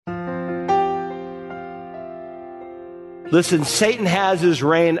Listen, Satan has his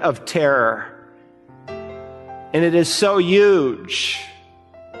reign of terror, and it is so huge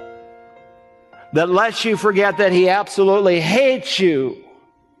that lest you forget that he absolutely hates you,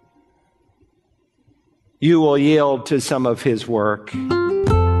 you will yield to some of his work.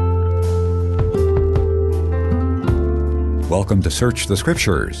 Welcome to Search the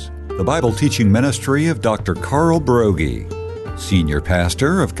Scriptures, the Bible teaching ministry of Dr. Carl Broggi, Senior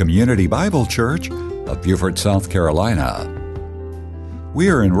Pastor of Community Bible Church of Beaufort, South Carolina. We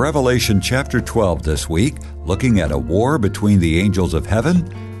are in Revelation chapter 12 this week, looking at a war between the angels of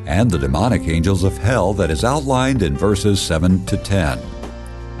heaven and the demonic angels of hell that is outlined in verses 7 to 10.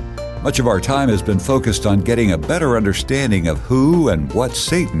 Much of our time has been focused on getting a better understanding of who and what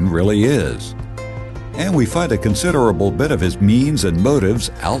Satan really is. And we find a considerable bit of his means and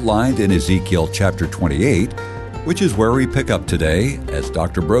motives outlined in Ezekiel chapter 28, which is where we pick up today as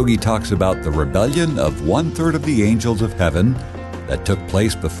Dr. Broggi talks about the rebellion of one-third of the angels of heaven that took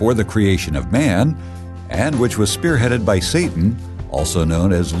place before the creation of man, and which was spearheaded by Satan, also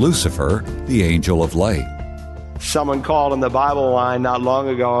known as Lucifer, the angel of light. Someone called in the Bible line not long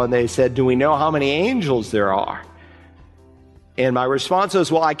ago and they said, "Do we know how many angels there are?" And my response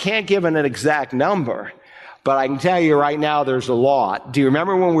was, well, I can't give an exact number, but I can tell you right now there's a lot. Do you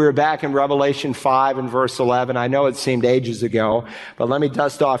remember when we were back in Revelation 5 and verse 11? I know it seemed ages ago, but let me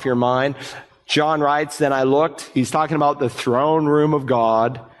dust off your mind. John writes, "Then I looked," he's talking about the throne room of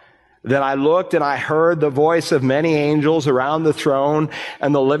God. "Then I looked and I heard the voice of many angels around the throne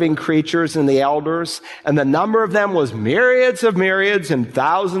and the living creatures and the elders, and the number of them was myriads of myriads and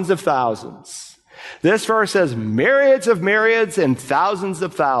thousands of thousands." This verse says myriads of myriads and thousands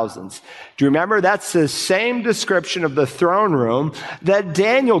of thousands. Do you remember? That's the same description of the throne room that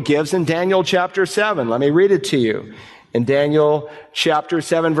Daniel gives in Daniel chapter 7. Let me read it to you. In Daniel chapter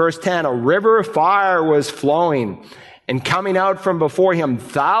 7, verse 10, "A river of fire was flowing, and coming out from before him,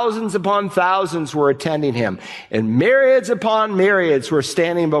 thousands upon thousands were attending him, and myriads upon myriads were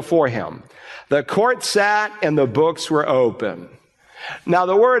standing before him. The court sat, and the books were open." Now,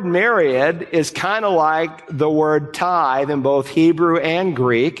 the word myriad is kind of like the word tithe in both Hebrew and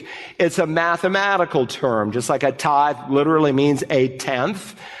Greek. It's a mathematical term, just like a tithe literally means a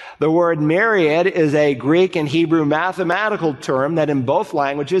tenth. The word myriad is a Greek and Hebrew mathematical term that in both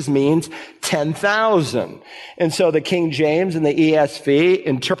languages means 10,000. And so the King James and the ESV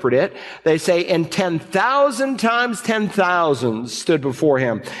interpret it. They say, "And 10,000 times 10,000 stood before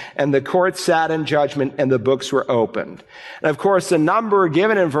him, and the court sat in judgment, and the books were opened." And of course, the number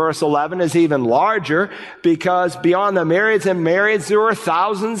given in verse 11 is even larger because beyond the myriads and myriads, there were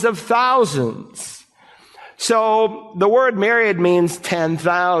thousands of thousands. So the word myriad means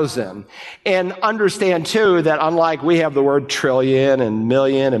 10,000. And understand, too, that unlike we have the word trillion and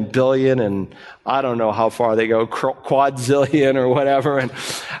million and billion and I don't know how far they go, quadzillion or whatever.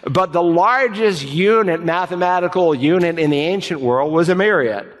 But the largest unit, mathematical unit in the ancient world was a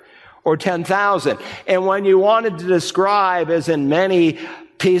myriad, or 10,000. And when you wanted to describe, as in many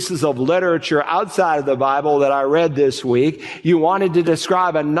pieces of literature outside of the Bible that I read this week, you wanted to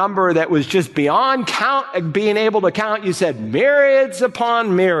describe a number that was just beyond being able to count, you said myriads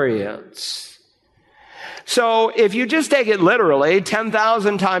upon myriads. So if you just take it literally,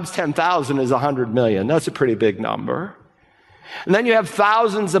 10,000 times 10,000 is 100 million. That's a pretty big number. And then you have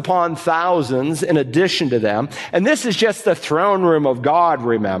thousands upon thousands in addition to them. And this is just the throne room of God,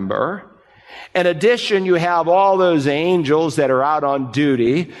 remember. In addition, you have all those angels that are out on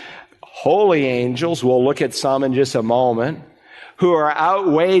duty, holy angels, we'll look at some in just a moment, who are out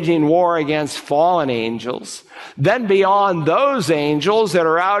waging war against fallen angels. Then beyond those angels that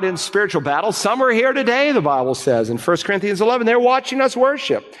are out in spiritual battle, some are here today, the Bible says in 1 Corinthians 11. They're watching us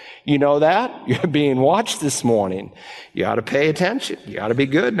worship. You know that? You're being watched this morning. You ought to pay attention. You ought to be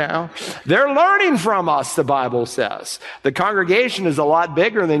good now. They're learning from us, the Bible says. The congregation is a lot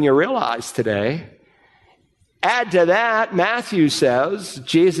bigger than you realize today. Add to that, Matthew says,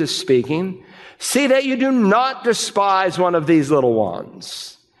 Jesus speaking, "See that you do not despise one of these little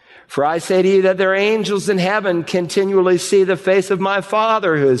ones. For I say to you that their angels in heaven continually see the face of my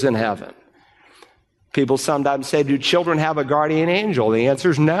Father who is in heaven." People sometimes say, do children have a guardian angel? The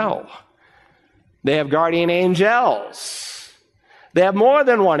answer is no. They have guardian angels. They have more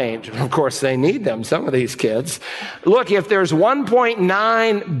than one angel. Of course, they need them, some of these kids. Look, if there's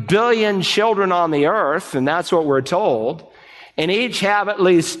 1.9 billion children on the earth, and that's what we're told, and each have at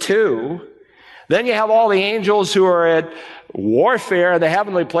least two, then you have all the angels who are at warfare, the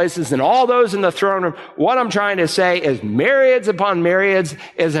heavenly places, and all those in the throne room. What I'm trying to say is myriads upon myriads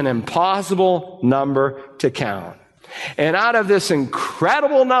is an impossible number to count. And out of this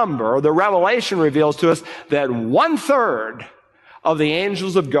incredible number, the Revelation reveals to us that 1/3 of the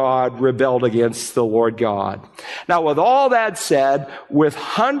angels of God rebelled against the Lord God. Now, with all that said, with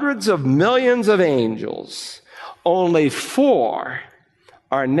hundreds of millions of angels, only 4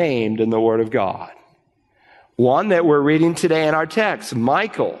 are named in the Word of God. One that we're reading today in our text,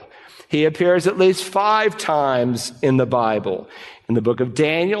 Michael. He appears at least 5 times in the Bible, in the book of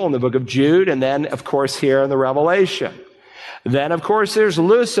Daniel, in the book of Jude, and then, of course, here in the Revelation. Then, of course, there's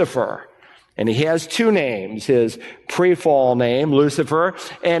Lucifer. And he has 2 names, his pre-fall name, Lucifer,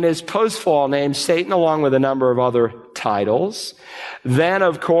 and his post-fall name, Satan, along with a number of other titles. Then,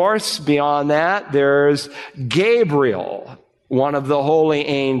 of course, beyond that, there's Gabriel, one of the holy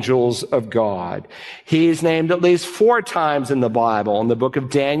angels of God. He's named at least 4 times in the Bible, in the book of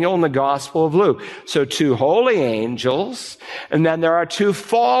Daniel and the Gospel of Luke. So 2 holy angels, and then there are 2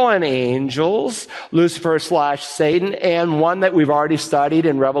 fallen angels, Lucifer/Satan, and one that we've already studied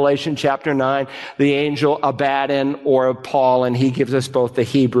in Revelation chapter 9, the angel Abaddon or Paul, and he gives us both the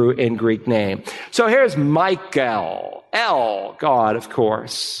Hebrew and Greek name. So here's Michael, God, of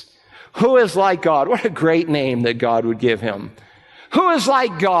course. Who is like God? What a great name that God would give him. Who is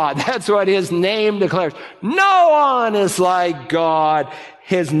like God? That's what his name declares. No one is like God,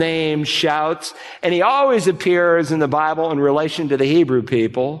 his name shouts. And he always appears in the Bible in relation to the Hebrew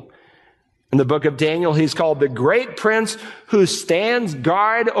people. In the book of Daniel, he's called the great prince who stands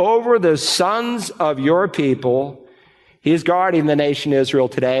guard over the sons of your people. He's guarding the nation Israel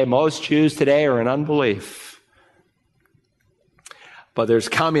today. Most Jews today are in unbelief. But there's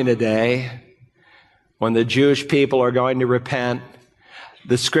coming a day when the Jewish people are going to repent.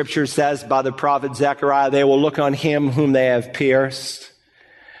 The scripture says by the prophet Zechariah, they will look on him whom they have pierced.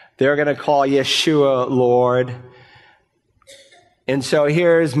 They're going to call Yeshua Lord. And so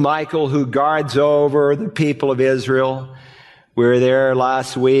here's Michael who guards over the people of Israel. We were there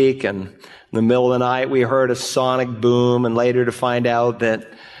last week, and in the middle of the night we heard a sonic boom, and later to find out that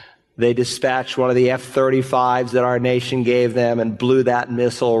they dispatched one of the F-35s that our nation gave them and blew that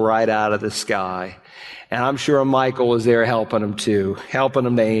missile right out of the sky. And I'm sure Michael was there helping them too, helping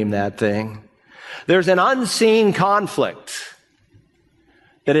them to aim that thing. There's an unseen conflict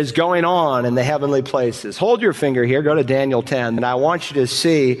that is going on in the heavenly places. Hold your finger here, go to Daniel 10, and I want you to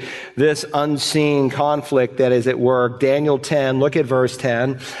see this unseen conflict that is at work. Daniel 10, look at verse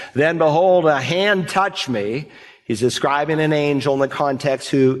 10. Then behold, a hand touched me. He's describing an angel in the context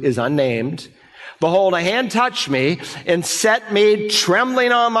who is unnamed. Behold, a hand touched me and set me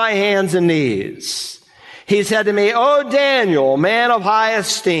trembling on my hands and knees. He said to me, O Daniel, man of high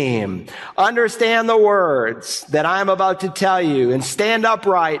esteem, understand the words that I am about to tell you and stand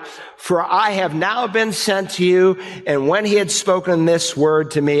upright, for I have now been sent to you. And when he had spoken this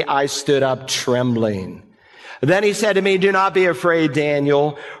word to me, I stood up trembling. Then he said to me, do not be afraid,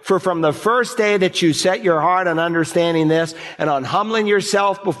 Daniel, for from the first day that you set your heart on understanding this and on humbling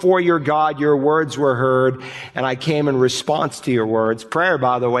yourself before your God, your words were heard, and I came in response to your words. Prayer,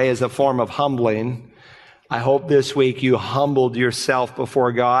 by the way, is a form of humbling. I hope this week you humbled yourself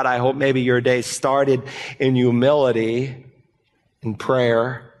before God. I hope maybe your day started in humility, in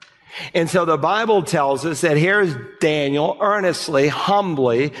prayer. And so the Bible tells us that here's Daniel earnestly,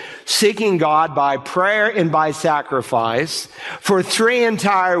 humbly seeking God by prayer and by sacrifice for 3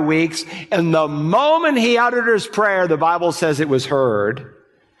 entire weeks. And the moment he uttered his prayer, the Bible says it was heard.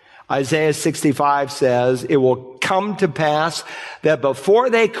 Isaiah 65 says, it will come to pass that before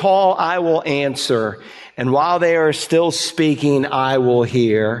they call, I will answer. And while they are still speaking, I will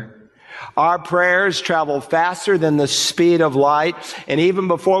hear. Our prayers travel faster than the speed of light, and even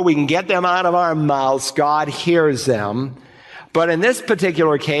before we can get them out of our mouths, God hears them. But in this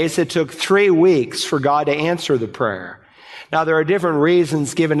particular case, it took 3 weeks for God to answer the prayer. Now, there are different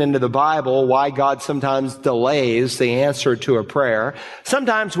reasons given into the Bible why God sometimes delays the answer to a prayer.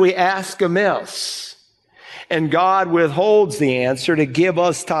 Sometimes we ask amiss, and God withholds the answer to give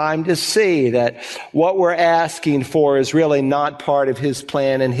us time to see that what we're asking for is really not part of his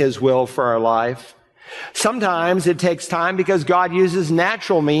plan and his will for our life. Sometimes it takes time because God uses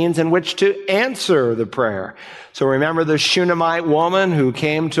natural means in which to answer the prayer. So remember the Shunammite woman who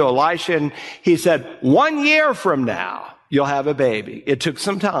came to Elisha and he said, 1 year from now, you'll have a baby. It took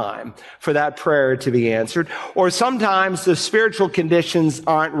some time for that prayer to be answered. Or sometimes the spiritual conditions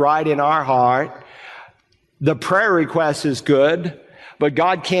aren't right in our heart. The prayer request is good, but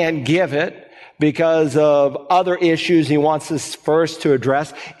God can't give it because of other issues he wants us first to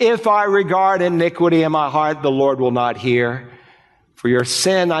address. If I regard iniquity in my heart, the Lord will not hear. For your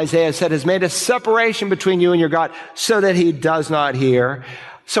sin, Isaiah said, has made a separation between you and your God so that he does not hear.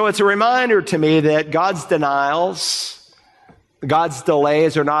 So it's a reminder to me that God's denials, God's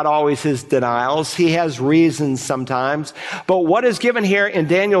delays are not always his denials. He has reasons sometimes. But what is given here in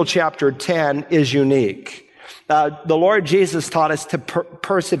Daniel chapter 10 is unique. The Lord Jesus taught us to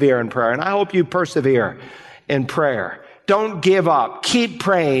persevere in prayer, and I hope you persevere in prayer. Don't give up. Keep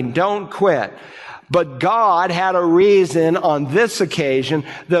praying. Don't quit. But God had a reason on this occasion,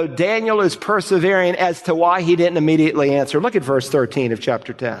 though Daniel is persevering, as to why he didn't immediately answer. Look at verse 13 of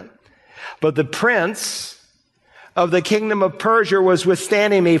chapter 10. But the prince of the kingdom of Persia was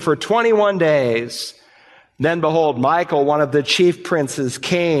withstanding me for 21 days. Then behold, Michael, one of the chief princes,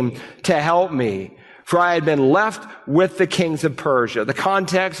 came to help me, for I had been left with the kings of Persia. The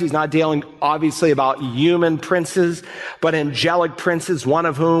context, he's not dealing obviously about human princes, but angelic princes, one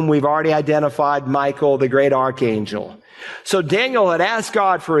of whom we've already identified, Michael, the great archangel. So Daniel had asked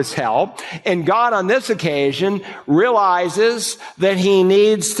God for his help, and God on this occasion realizes that he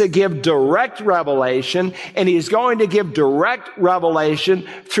needs to give direct revelation, and he's going to give direct revelation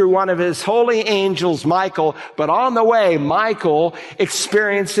through one of his holy angels, Michael. But on the way, Michael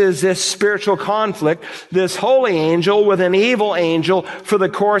experiences this spiritual conflict, this holy angel with an evil angel for the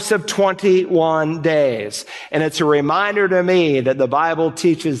course of 21 days. And it's a reminder to me that the Bible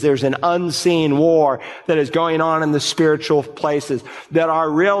teaches there's an unseen war that is going on in the spiritual places, that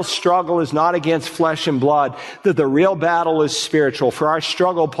our real struggle is not against flesh and blood, that the real battle is spiritual. For our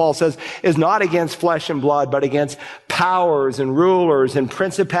struggle, Paul says, is not against flesh and blood, but against powers and rulers and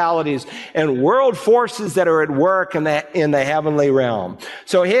principalities and world forces that are at work in the heavenly realm.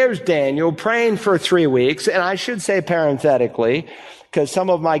 So here's Daniel praying for 3 weeks, and I should say parenthetically, because some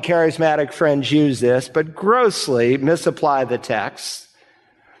of my charismatic friends use this, but grossly misapply the text,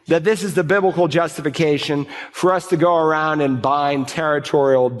 that this is the biblical justification for us to go around and bind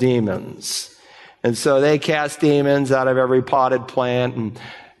territorial demons. And so they cast demons out of every potted plant and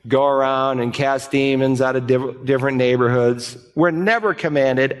go around and cast demons out of different neighborhoods. We're never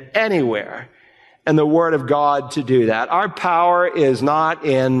commanded anywhere in the Word of God to do that. Our power is not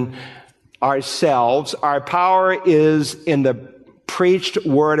in ourselves. Our power is in the preached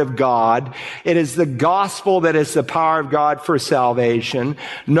Word of God. It is the gospel that is the power of God for salvation.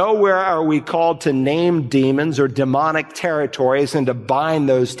 Nowhere are we called to name demons or demonic territories and to bind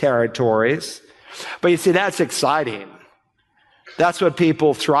those territories. But you see, that's exciting. That's what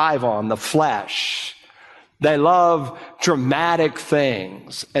people thrive on, the flesh. They love dramatic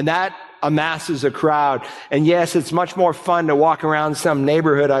things, and that amasses a crowd. And yes, it's much more fun to walk around some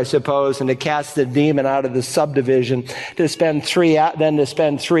neighborhood, I suppose, and to cast a demon out of the subdivision, to spend 3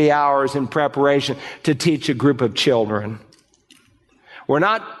 hours in preparation to teach a group of children. We're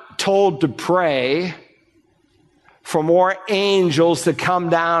not told to pray for more angels to come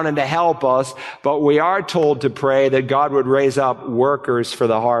down and to help us, but we are told to pray that God would raise up workers for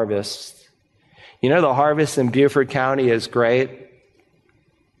the harvest. You know, the harvest in Beaufort County is great,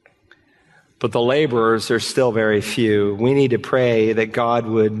 but the laborers are still very few. We need to pray that God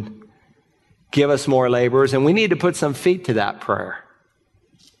would give us more laborers, and we need to put some feet to that prayer.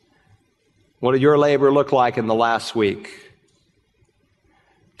 What did your labor look like in the last week?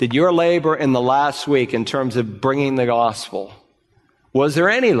 Did your labor in the last week in terms of bringing the gospel, was there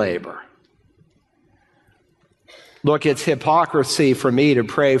any labor? Look, it's hypocrisy for me to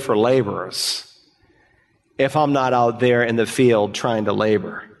pray for laborers if I'm not out there in the field trying to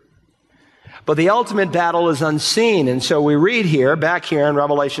labor. But the ultimate battle is unseen. And so we read here, back here in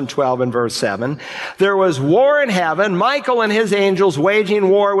Revelation 12 and verse 7, there was war in heaven, Michael and his angels waging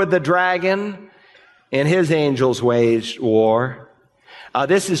war with the dragon, and his angels waged war.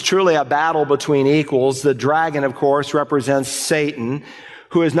 This is truly a battle between equals. The dragon, of course, represents Satan,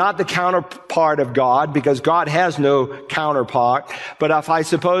 who is not the counterpart of God, because God has no counterpart. But if I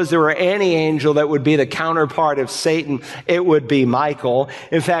suppose there were any angel that would be the counterpart of Satan, it would be Michael.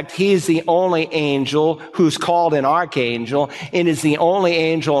 In fact, he's the only angel who's called an archangel, and is the only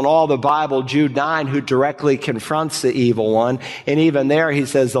angel in all the Bible, Jude 9, who directly confronts the evil one. And even there he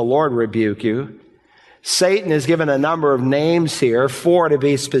says, the Lord rebuke you. Satan is given a number of names here, 4 to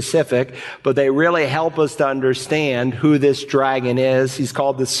be specific, but they really help us to understand who this dragon is. He's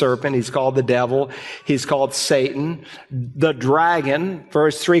called the serpent. He's called the devil. He's called Satan. The dragon,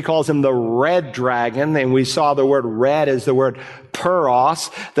 verse 3 calls him the red dragon, and we saw the word red is the word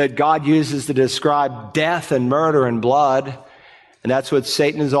puros, that God uses to describe death and murder and blood. And that's what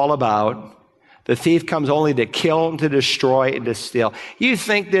Satan is all about. The thief comes only to kill and to destroy and to steal. You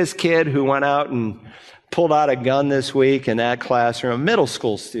think this kid who went out and pulled out a gun this week in that classroom, a middle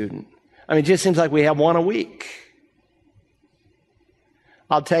school student, I mean, it just seems like we have one a week.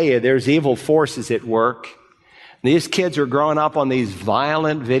 I'll tell you, there's evil forces at work. These kids are growing up on these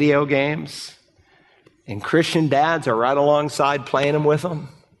violent video games, and Christian dads are right alongside playing them with them.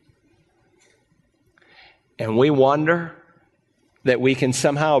 And we wonder that we can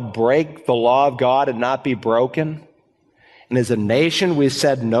somehow break the law of God and not be broken. And as a nation, we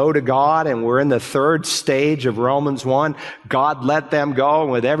said no to God, and we're in the third stage of Romans 1. God let them go,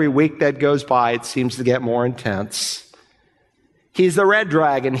 and with every week that goes by, it seems to get more intense. He's the red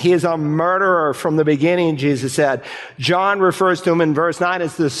dragon. He is a murderer from the beginning, Jesus said. John refers to him in verse 9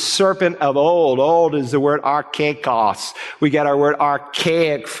 as the serpent of old. Old is the word archaikos. We get our word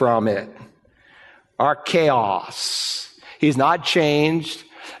archaic from it. Archaeos. He's not changed.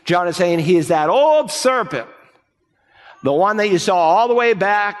 John is saying he is that old serpent, the one that you saw all the way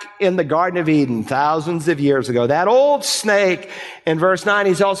back in the Garden of Eden thousands of years ago. That old snake. In verse 9,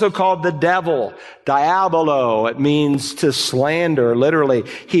 he's also called the devil. Diabolo. It means to slander. Literally,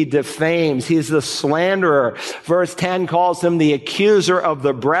 he defames. He's the slanderer. Verse 10 calls him the accuser of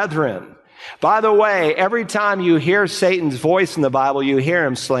the brethren. By the way, every time you hear Satan's voice in the Bible, you hear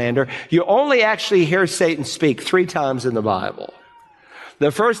him slander. You only actually hear Satan speak 3 times in the Bible.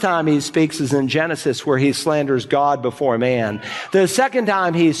 The first time he speaks is in Genesis, where he slanders God before man. The second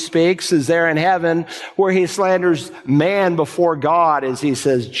time he speaks is there in heaven, where he slanders man before God, as he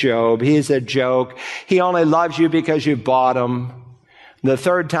says, Job. He's a joke. He only loves you because you bought him. The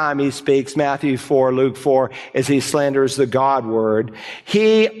third time he speaks, Matthew 4, Luke 4, as he slanders the God word.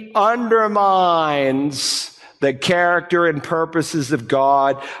 He undermines the character and purposes of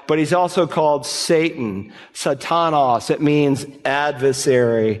God, but he's also called Satan, Satanas. It means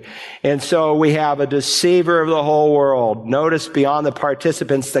adversary. And so we have a deceiver of the whole world. Notice beyond the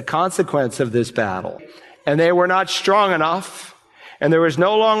participants the consequence of this battle. And they were not strong enough, and there was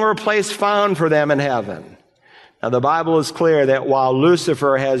no longer a place found for them in heaven. Now, the Bible is clear that while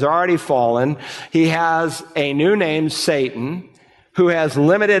Lucifer has already fallen, he has a new name, Satan, who has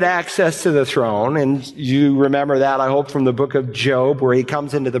limited access to the throne. And you remember that, I hope, from the book of Job, where he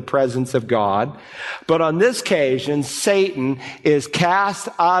comes into the presence of God. But on this occasion, Satan is cast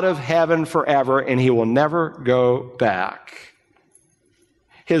out of heaven forever, and he will never go back.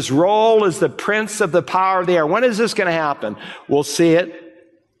 His role is the prince of the power of the air. When is this going to happen? We'll see it.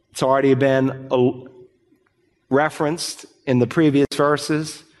 It's already been referenced in the previous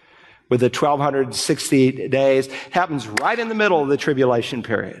verses with the 1260 days. It happens right in the middle of the tribulation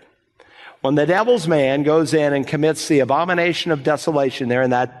period, when the devil's man goes in and commits the abomination of desolation there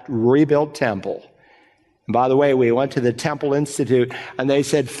in that rebuilt temple. And by the way, we went to the Temple Institute, and they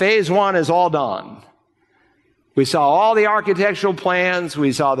said phase 1 is all done. We saw all the architectural plans,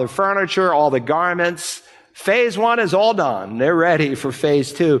 we saw the furniture, all the garments. Phase 1 is all done. They're ready for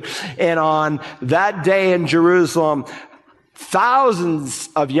phase 2. And on that day in Jerusalem, thousands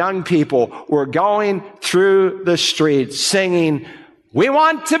of young people were going through the streets singing, "We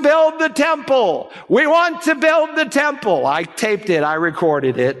want to build the temple. We want to build the temple." I taped it. I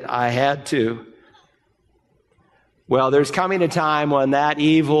recorded it. I had to. Well, there's coming a time when that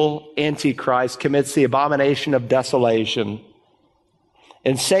evil Antichrist commits the abomination of desolation.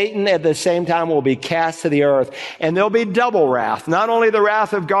 And Satan at the same time will be cast to the earth. And there'll be double wrath. Not only the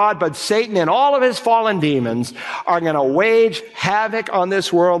wrath of God, but Satan and all of his fallen demons are going to wage havoc on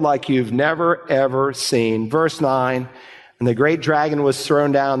this world like you've never, ever seen. Verse 9, and the great dragon was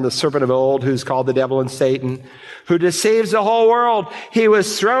thrown down, the serpent of old, who's called the devil and Satan, who deceives the whole world. He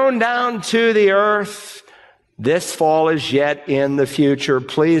was thrown down to the earth. This fall is yet in the future.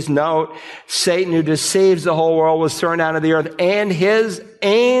 Please note, Satan, who deceives the whole world, was thrown down to the earth, and his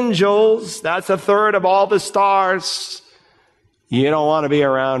angels. That's a third of all the stars. You don't want to be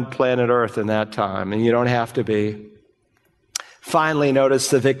around planet Earth in that time, and you don't have to be. Finally, notice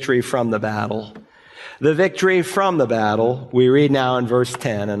the victory from the battle. The victory from the battle, we read now in verse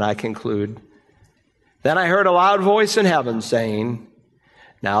 10, and I conclude. Then I heard a loud voice in heaven saying,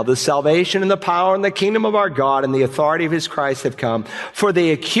 "Now the salvation and the power and the kingdom of our God and the authority of his Christ have come. For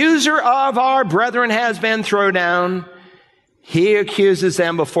the accuser of our brethren has been thrown down. He accuses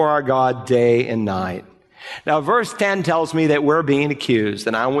them before our God day and night." Now, verse 10 tells me that we're being accused,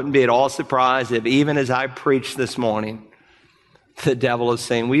 and I wouldn't be at all surprised if even as I preached this morning, the devil is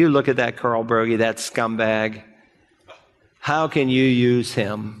saying, "Will you look at that Carl Broggi, that scumbag? How can you use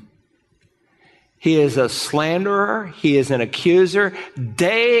him? He is a slanderer. He is an accuser.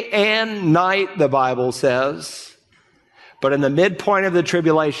 Day and night, the Bible says. But in the midpoint of the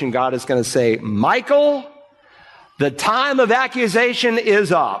tribulation, God is going to say, "Michael, the time of accusation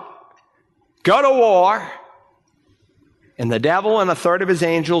is up. Go to war." And the devil and a third of his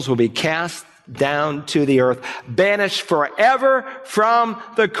angels will be cast down to the earth, banished forever from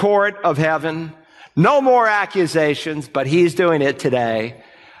the court of heaven. No more accusations, but he's doing it today.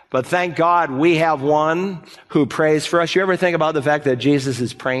 But thank God we have one who prays for us. You ever think about the fact that Jesus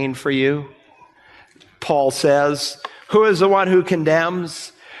is praying for you? Paul says, who is the one who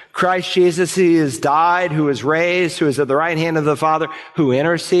condemns? Christ Jesus, he has died, who is raised, who is at the right hand of the Father, who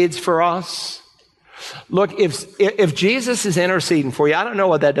intercedes for us. Look, if Jesus is interceding for you, I don't know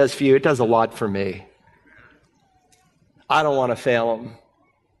what that does for you. It does a lot for me. I don't want to fail him.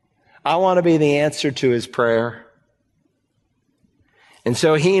 I want to be the answer to his prayer. And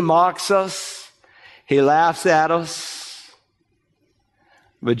so he mocks us. He laughs at us.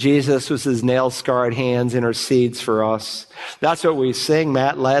 But Jesus, with his nail-scarred hands, intercedes for us. That's what we sing.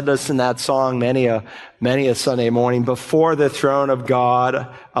 Matt led us in that song many a Sunday morning. Before the throne of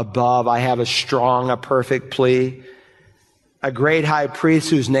God above, I have a perfect plea. A great high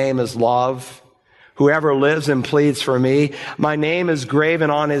priest whose name is love. Whoever lives and pleads for me. My name is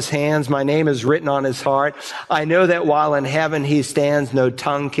graven on his hands. My name is written on his heart. I know that while in heaven he stands, no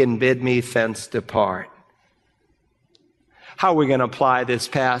tongue can bid me thence depart. How are we going to apply this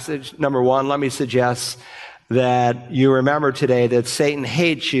passage? Number one, let me suggest that you remember today that Satan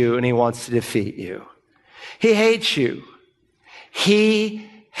hates you and he wants to defeat you. He hates you. He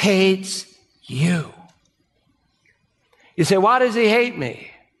hates you. You say, why does he hate me?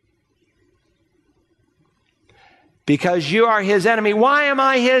 Because you are his enemy. Why am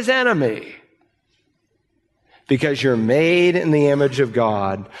I his enemy? Because you're made in the image of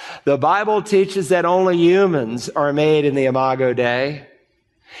God. The Bible teaches that only humans are made in the Imago Dei.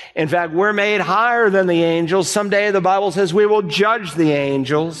 In fact, we're made higher than the angels. Someday the Bible says we will judge the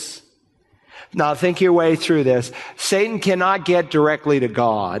angels. Now think your way through this. Satan cannot get directly to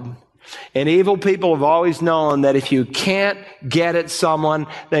God. And evil people have always known that if you can't get at someone,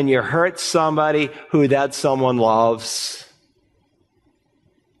 then you hurt somebody who that someone loves.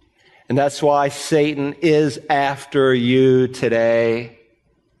 And that's why Satan is after you today.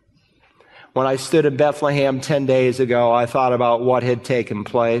 When I stood in Bethlehem 10 days ago, I thought about what had taken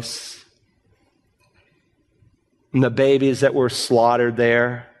place. And the babies that were slaughtered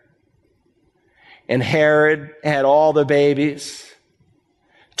there. And Herod had all the babies.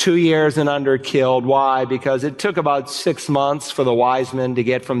 2 years and under killed. Why? Because it took about 6 months for the wise men to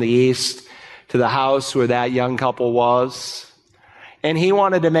get from the east to the house where that young couple was. And he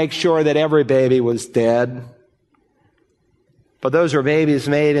wanted to make sure that every baby was dead. But those were babies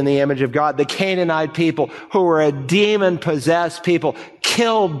made in the image of God. The Canaanite people, who were a demon-possessed people,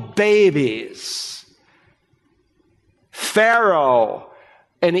 killed babies. Pharaoh,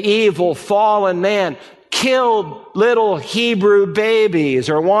 an evil, fallen man, killed little Hebrew babies,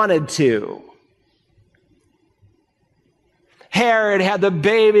 or wanted to. Herod had the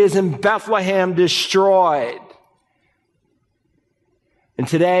babies in Bethlehem destroyed. And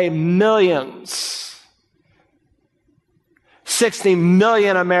today, millions, 60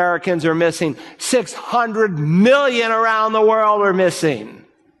 million Americans are missing. 600 million around the world are missing.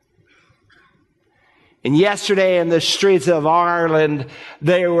 And yesterday in the streets of Ireland,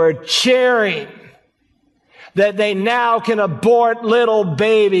 they were cheering that they now can abort little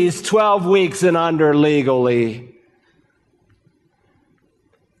babies 12 weeks and under legally.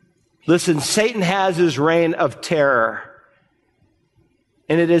 Listen, Satan has his reign of terror.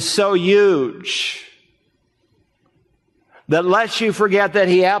 And it is so huge that lest you forget that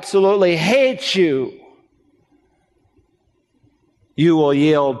he absolutely hates you, you will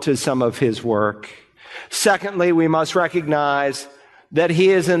yield to some of his work. Secondly, we must recognize that he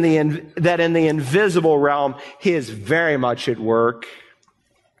is in the invisible realm, he is very much at work.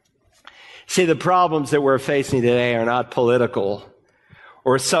 See, the problems that we're facing today are not political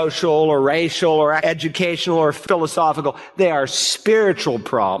or social or racial or educational or philosophical. They are spiritual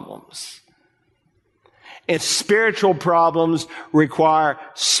problems. And spiritual problems require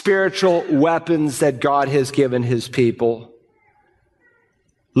spiritual weapons that God has given his people.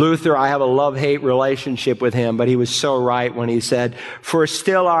 Luther, I have a love-hate relationship with him, but he was so right when he said, "For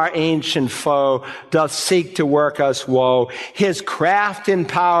still our ancient foe doth seek to work us woe. His craft and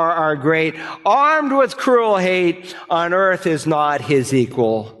power are great. Armed with cruel hate, on earth is not his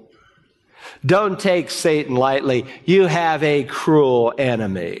equal." Don't take Satan lightly. You have a cruel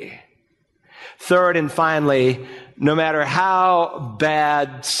enemy. Third and finally, no matter how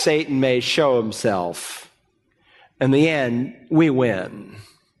bad Satan may show himself, in the end, we win.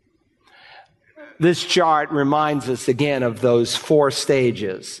 This chart reminds us again of those 4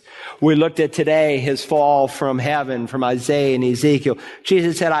 stages. We looked at today his fall from heaven, from Isaiah and Ezekiel.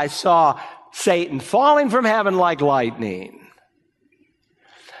 Jesus said, "I saw Satan falling from heaven like lightning."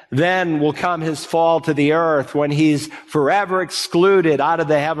 Then will come his fall to the earth when he's forever excluded out of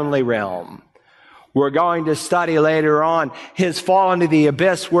the heavenly realm. We're going to study later on his fall into the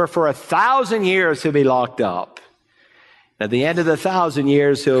abyss, where for 1,000 years he'll be locked up. At the end of the 1,000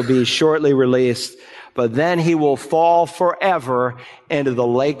 years, he'll be shortly released, but then he will fall forever into the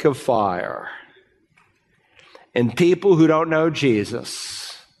lake of fire. And people who don't know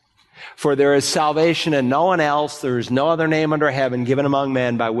Jesus, for there is salvation in no one else, there is no other name under heaven given among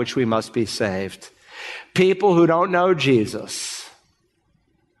men by which we must be saved. People who don't know Jesus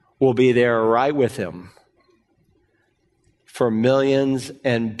will be there right with him for millions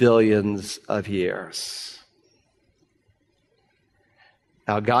and billions of years.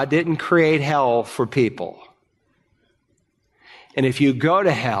 Now, God didn't create hell for people. And if you go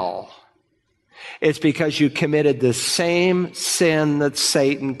to hell, it's because you committed the same sin that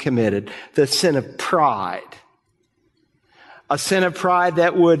Satan committed, the sin of pride. A sin of pride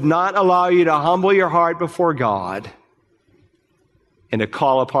that would not allow you to humble your heart before God and to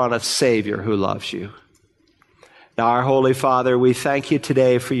call upon a Savior who loves you. Now, our Holy Father, we thank you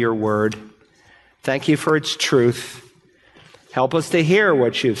today for your word. Thank you for its truth. Help us to hear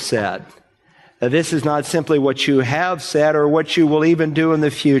what you've said. That this is not simply what you have said or what you will even do in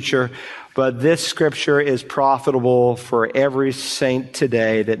the future, but this scripture is profitable for every saint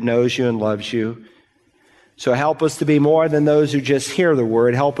today that knows you and loves you. So help us to be more than those who just hear the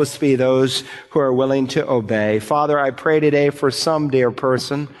word. Help us to be those who are willing to obey. Father, I pray today for some dear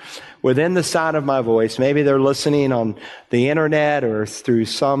person within the sound of my voice. Maybe they're listening on the internet or through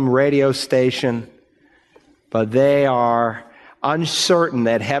some radio station, but they are uncertain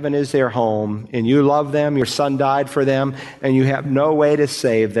that heaven is their home, and you love them, your Son died for them, and you have no way to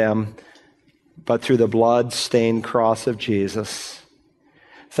save them but through the blood-stained cross of Jesus.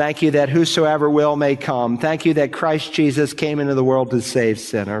 Thank you that whosoever will may come. Thank you that Christ Jesus came into the world to save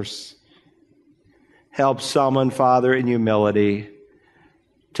sinners. Help someone, Father, in humility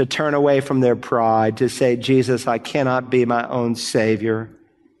to turn away from their pride, to say, Jesus, I cannot be my own Savior.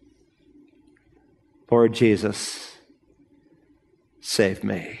 Lord Jesus, save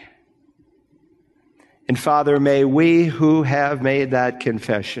me. And Father, may we who have made that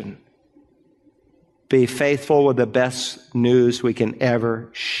confession be faithful with the best news we can ever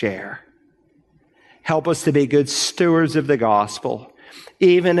share. Help us to be good stewards of the gospel,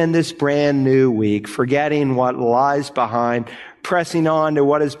 even in this brand new week, forgetting what lies behind, pressing on to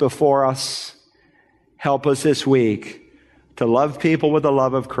what is before us. Help us this week to love people with the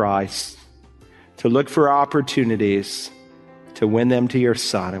love of Christ, to look for opportunities to win them to your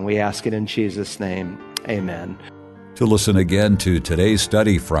Son. And we ask it in Jesus' name. Amen. To listen again to today's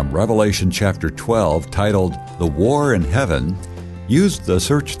study from Revelation chapter 12, titled The War in Heaven, use the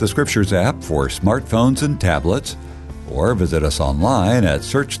Search the Scriptures app for smartphones and tablets, or visit us online at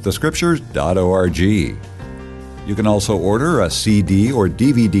searchthescriptures.org. You can also order a CD or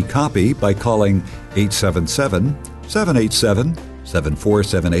DVD copy by calling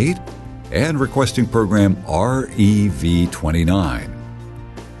 877-787-7478 and requesting program REV29.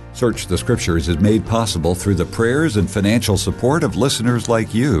 Search the Scriptures is made possible through the prayers and financial support of listeners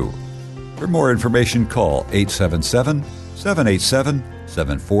like you. For more information, call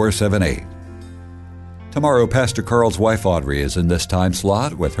 877-787-7478. Tomorrow, Pastor Carl's wife Audrey is in this time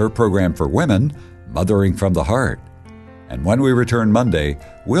slot with her program for women, Mothering from the Heart. And when we return Monday,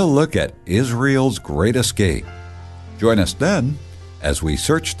 we'll look at Israel's Great Escape. Join us then as we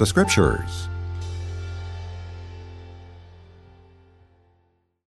search the Scriptures.